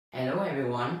Hello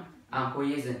everyone, I'm Khoi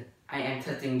Jasson. I am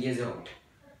 13 years old.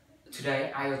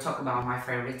 Today I will talk about my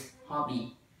favorite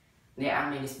hobby. There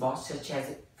are many sports such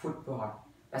as football,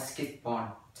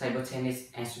 basketball, table tennis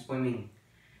and swimming.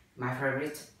 My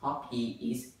favorite hobby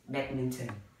is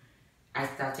badminton. I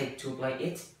started to play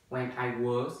it when I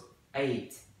was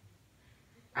 8.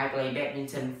 I play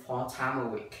badminton 4 times a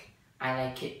week. I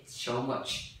like it so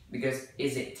much because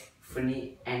it's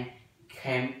funny and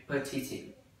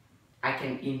competitive. I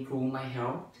can improve my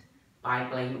health by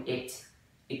playing it.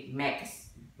 It makes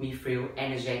me feel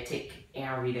energetic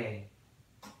every day.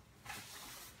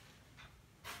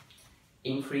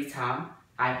 In free time,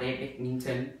 I play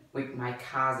badminton with my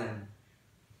cousin,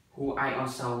 who I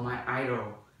also my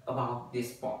idol about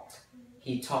this sport.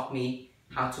 He taught me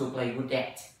how to play good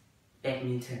at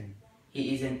badminton.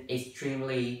 He is an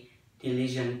extremely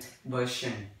diligent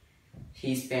person.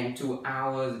 He spent 2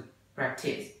 hours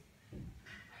practice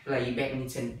play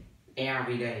badminton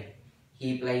every day.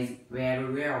 He plays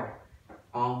very well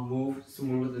or moves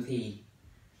smoothly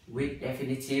with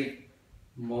definitive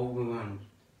movement.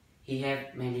 He has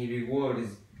many rewards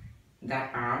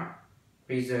that are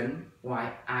reason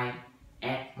why I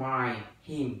admire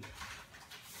him.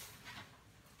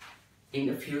 In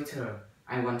the future,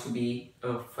 I want to be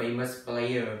a famous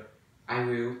player. I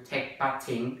will take part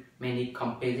in many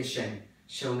competitions.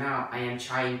 So now I am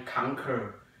trying to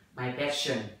conquer my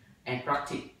passion and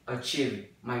practice achieve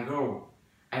my goal.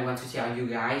 I want to tell you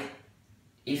guys,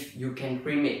 if you can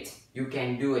dream it, you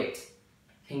can do it.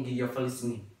 Thank you for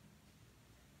listening.